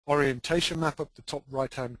orientation map up the top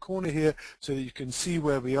right-hand corner here so that you can see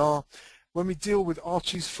where we are. When we deal with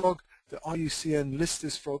Archie's frog, the IUCN lists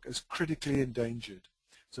this frog as critically endangered.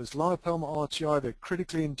 So it's Leiopelma archii, they're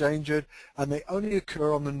critically endangered, and they only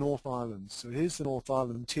occur on the North Island. So here's the North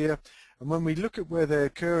Island here, and when we look at where they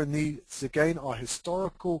occur, and these again are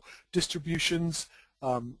historical distributions,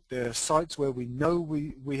 they're sites where we know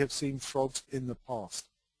we have seen frogs in the past.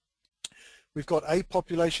 We've got a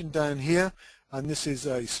population down here, and this is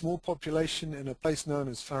a small population in a place known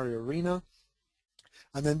as Farriarina.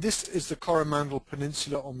 And then this is the Coromandel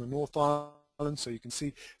Peninsula on the North Island. So you can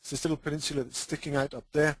see it's this little peninsula that's sticking out up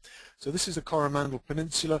there. So this is the Coromandel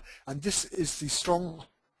Peninsula, and this is the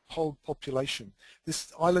stronghold population.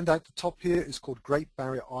 This island at the top here is called Great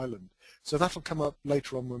Barrier Island. So that'll come up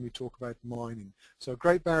later on when we talk about mining. So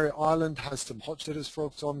Great Barrier Island has some Hochstetter's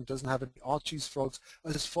frogs on, it doesn't have any Archie's frogs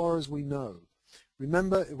as far as we know.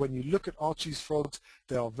 Remember, when you look at Archie's frogs,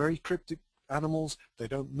 they are very cryptic animals, they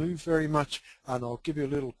don't move very much, and I'll give you a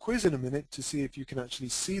little quiz in a minute to see if you can actually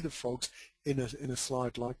see the frogs in a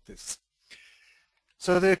slide like this.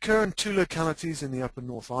 So they occur in two localities in the Upper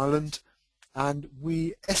North Island, and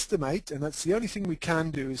we estimate, and that's the only thing we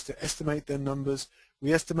can do is to estimate their numbers.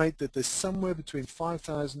 We estimate that there's somewhere between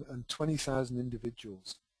 5,000 and 20,000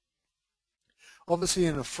 individuals. Obviously,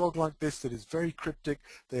 in a frog like this that is very cryptic,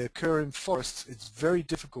 they occur in forests, it's very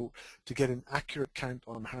difficult to get an accurate count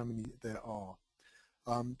on how many there are.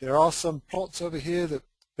 There are some plots over here that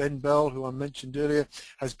Ben Bell, who I mentioned earlier,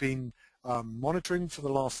 has been monitoring for the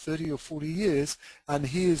last 30 or 40 years, and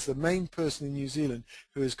he is the main person in New Zealand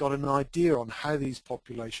who has got an idea on how these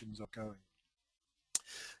populations are going.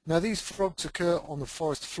 Now, these frogs occur on the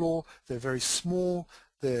forest floor. They're very small,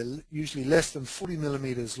 they're usually less than 40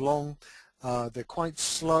 millimeters long. They're quite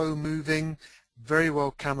slow moving, very well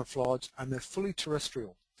camouflaged, and they're fully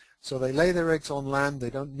terrestrial. So they lay their eggs on land, they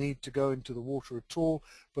don't need to go into the water at all,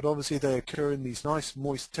 but obviously they occur in these nice,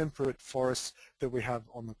 moist, temperate forests that we have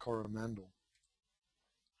on the Coromandel.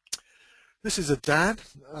 This is a dad,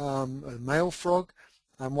 a male frog,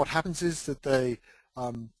 and what happens is that they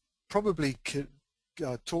probably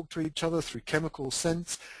talk to each other through chemical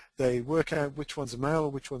sense. They work out which one's a male or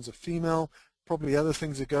which one's a female. Probably other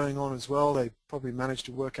things are going on as well. They probably manage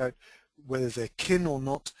to work out whether they're kin or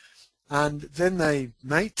not. And then they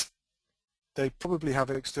mate. They probably have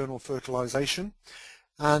external fertilization.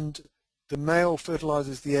 And the male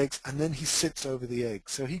fertilizes the eggs, and then he sits over the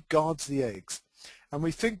eggs. So he guards the eggs. And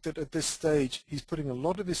we think that at this stage he's putting a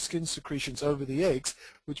lot of his skin secretions over the eggs,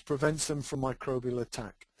 which prevents them from microbial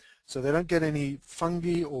attack. So they don't get any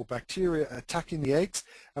fungi or bacteria attacking the eggs.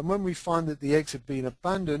 And when we find that the eggs have been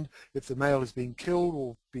abandoned, if the male has been killed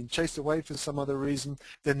or been chased away for some other reason,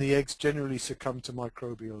 then the eggs generally succumb to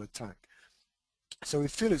microbial attack. So we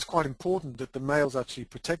feel it's quite important that the males actually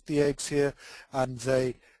protect the eggs here, and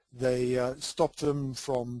they stop them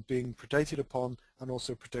from being predated upon and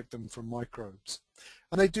also protect them from microbes.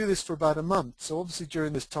 And they do this for about a month. So obviously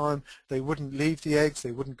during this time they wouldn't leave the eggs,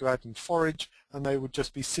 they wouldn't go out and forage, and they would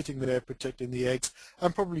just be sitting there protecting the eggs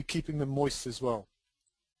and probably keeping them moist as well.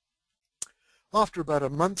 After about a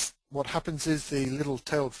month, what happens is the little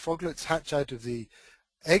tailed froglets hatch out of the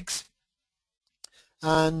eggs,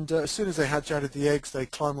 and as soon as they hatch out of the eggs they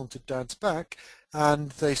climb onto Dad's back and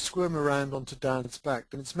they squirm around onto Dad's back,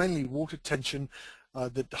 and it's mainly water tension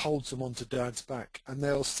that holds them onto Dad's back, and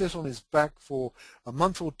they'll sit on his back for a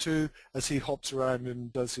month or two as he hops around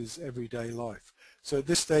and does his everyday life. So at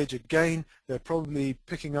this stage again they're probably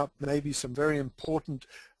picking up maybe some very important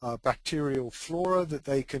bacterial flora that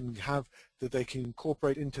they can have, that they can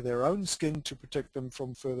incorporate into their own skin to protect them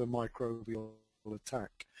from further microbial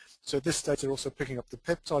attack. So at this stage they're also picking up the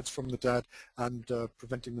peptides from the dad and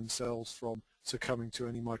preventing themselves from succumbing to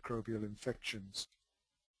any microbial infections.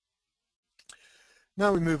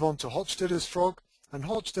 Now we move on to Hochstetter's frog, and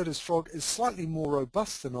Hochstetter's frog is slightly more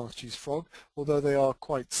robust than Archie's frog, although they are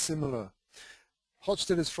quite similar.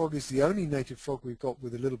 Hochstetter's frog is the only native frog we've got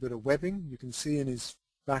with a little bit of webbing. You can see in his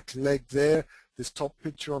back leg there, this top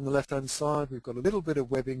picture on the left hand side, we've got a little bit of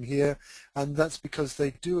webbing here, and that's because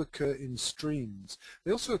they do occur in streams.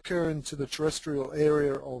 They also occur into the terrestrial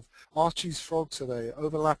area of Archie's frog, so they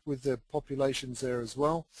overlap with the populations there as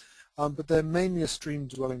well. But they're mainly a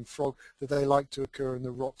stream-dwelling frog that they like to occur in the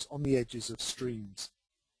rocks on the edges of streams.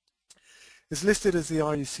 It's listed as the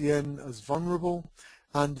IUCN as vulnerable,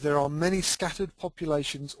 and there are many scattered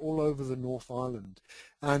populations all over the North Island.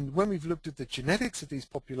 And when we've looked at the genetics of these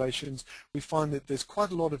populations, we find that there's quite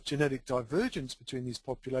a lot of genetic divergence between these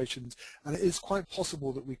populations, and it is quite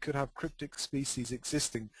possible that we could have cryptic species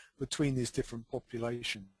existing between these different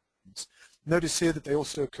populations. Notice here that they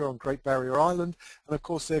also occur on Great Barrier Island, and of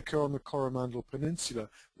course they occur on the Coromandel Peninsula,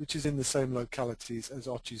 which is in the same localities as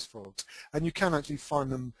Archie's frogs. And you can actually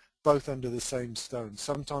find them both under the same stone.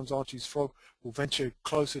 Sometimes Archie's frog will venture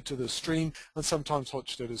closer to the stream, and sometimes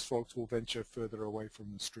Hochstetter's frogs will venture further away from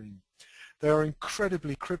the stream. They are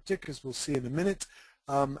incredibly cryptic, as we'll see in a minute,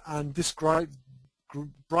 and this bright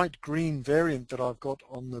green variant that I've got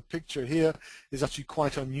on the picture here is actually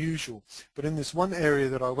quite unusual. But in this one area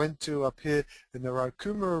that I went to up here in the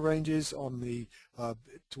Raukumara ranges on the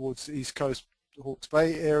towards the east coast Hawke's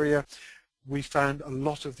Bay area, we found a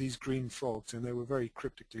lot of these green frogs, and they were very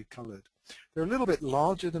cryptically coloured. They're a little bit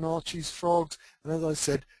larger than Archie's frogs, and as I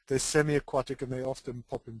said, they're semi-aquatic and they often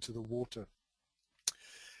pop into the water.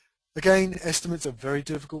 Again, estimates are very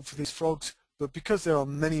difficult for these frogs, but because there are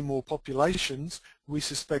many more populations, we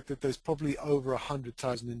suspect that there's probably over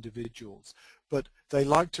 100,000 individuals. But they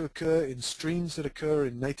like to occur in streams that occur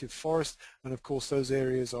in native forest, and of course those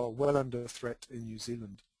areas are well under threat in New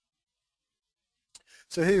Zealand.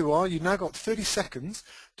 So here you are, you've now got 30 seconds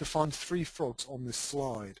to find 3 frogs on this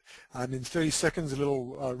slide. And in 30 seconds a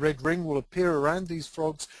little red ring will appear around these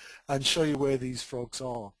frogs and show you where these frogs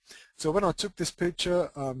are. So when I took this picture,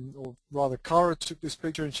 or rather Cara took this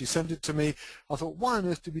picture and she sent it to me, I thought, why on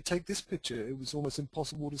earth did we take this picture? It was almost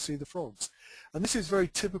impossible to see the frogs. And this is very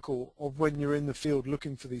typical of when you're in the field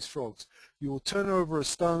looking for these frogs. You will turn over a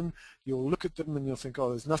stone, you'll look at them and you'll think, oh,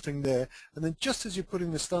 there's nothing there. And then just as you're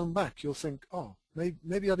putting the stone back, you'll think, oh,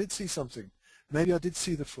 maybe I did see something. Maybe I did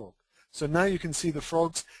see the frog. So now you can see the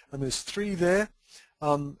frogs, and there's 3 there.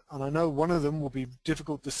 And I know one of them will be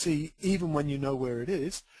difficult to see even when you know where it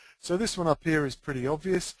is. So this one up here is pretty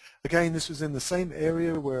obvious. Again, this was in the same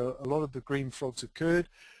area where a lot of the green frogs occurred.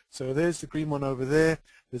 So there's the green one over there.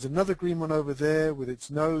 There's another green one over there with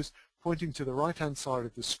its nose pointing to the right-hand side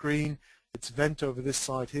of the screen. Its vent over this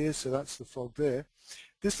side here, so that's the frog there.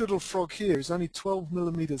 This little frog here is only 12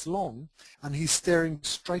 millimeters long, and he's staring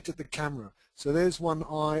straight at the camera. So there's one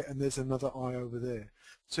eye and there's another eye over there.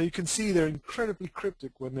 So you can see they're incredibly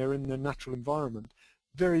cryptic when they're in their natural environment.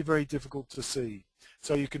 Very, very difficult to see.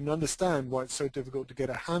 So you can understand why it's so difficult to get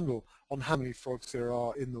a handle on how many frogs there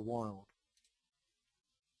are in the wild.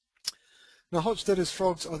 Now, Hochstetter's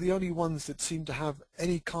frogs are the only ones that seem to have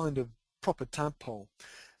any kind of proper tadpole.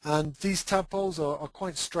 And these tadpoles are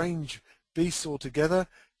quite strange beasts altogether.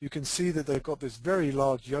 You can see that they've got this very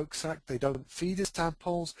large yolk sac. They don't feed as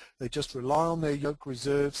tadpoles. They just rely on their yolk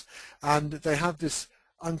reserves. And they have this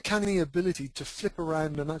uncanny ability to flip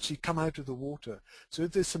around and actually come out of the water. So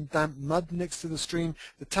if there's some damp mud next to the stream,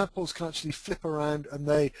 the tadpoles can actually flip around and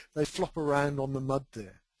they flop around on the mud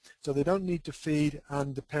there. So they don't need to feed,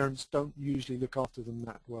 and the parents don't usually look after them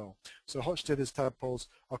that well. So Hochstetter's tadpoles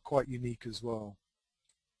are quite unique as well.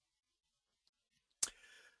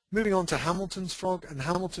 Moving on to Hamilton's frog, and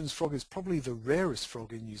Hamilton's frog is probably the rarest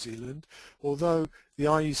frog in New Zealand, although the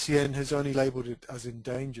IUCN has only labelled it as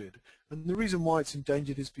endangered. And the reason why it's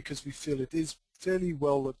endangered is because we feel it is fairly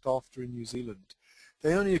well looked after in New Zealand.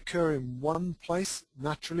 They only occur in one place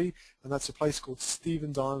naturally, and that's a place called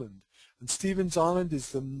Stevens Island. And Stevens Island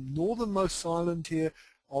is the northernmost island here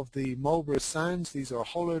of the Marlborough Sounds. These are a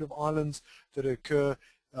whole load of islands that occur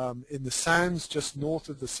in the Sounds just north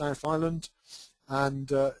of the South Island.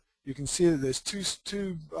 And you can see that there's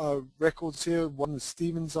two records here. One is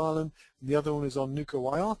Stevens Island and the other one is on Nuka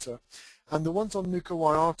Waiata. And the ones on Nuka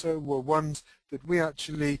Waiata were ones that we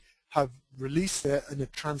actually have released there in a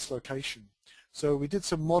translocation. So we did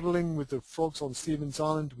some modeling with the frogs on Stevens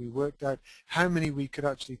Island. We worked out how many we could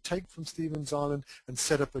actually take from Stevens Island and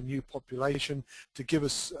set up a new population to give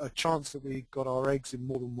us a chance that we got our eggs in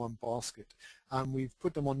more than one basket. And we've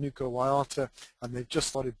put them on Nuka Waiata, and they've just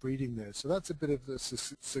started breeding there. So that's a bit of a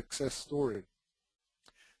success story.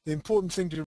 The important thing to